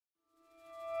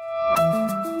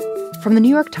From the New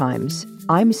York Times,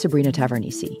 I'm Sabrina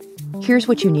Tavernise. Here's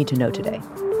what you need to know today.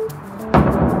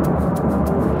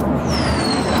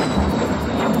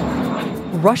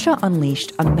 Russia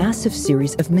unleashed a massive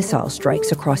series of missile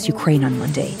strikes across Ukraine on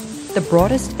Monday, the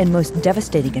broadest and most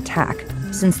devastating attack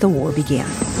since the war began.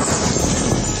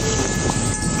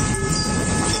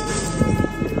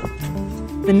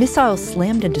 The missiles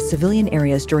slammed into civilian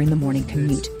areas during the morning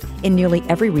commute in nearly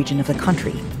every region of the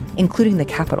country, including the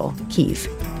capital, Kyiv.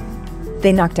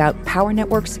 They knocked out power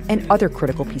networks and other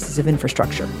critical pieces of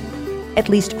infrastructure. At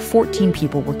least 14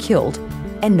 people were killed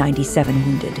and 97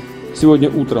 wounded. Сегодня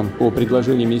утром по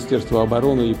предложению Министерства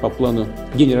обороны и по плану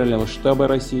Генерального штаба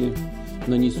России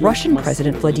Russian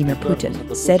President Vladimir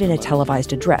Putin said in a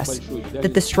televised address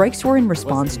that the strikes were in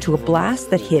response to a blast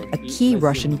that hit a key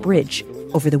Russian bridge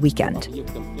over the weekend.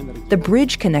 The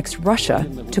bridge connects Russia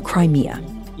to Crimea,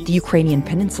 the Ukrainian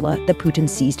peninsula that Putin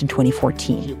seized in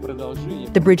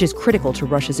 2014. The bridge is critical to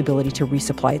Russia's ability to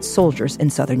resupply its soldiers in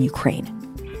southern Ukraine.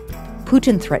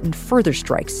 Putin threatened further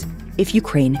strikes if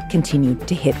Ukraine continued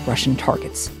to hit Russian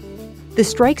targets. The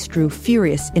strikes drew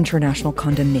furious international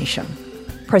condemnation.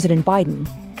 President Biden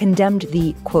condemned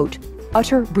the, quote,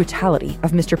 utter brutality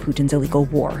of Mr. Putin's illegal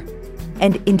war.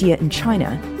 And India and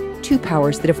China, two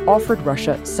powers that have offered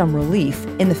Russia some relief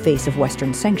in the face of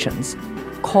Western sanctions,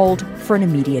 called for an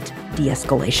immediate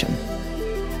de-escalation.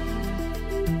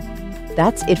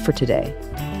 That's it for today.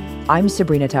 I'm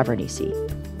Sabrina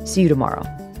Tavernise. See you tomorrow.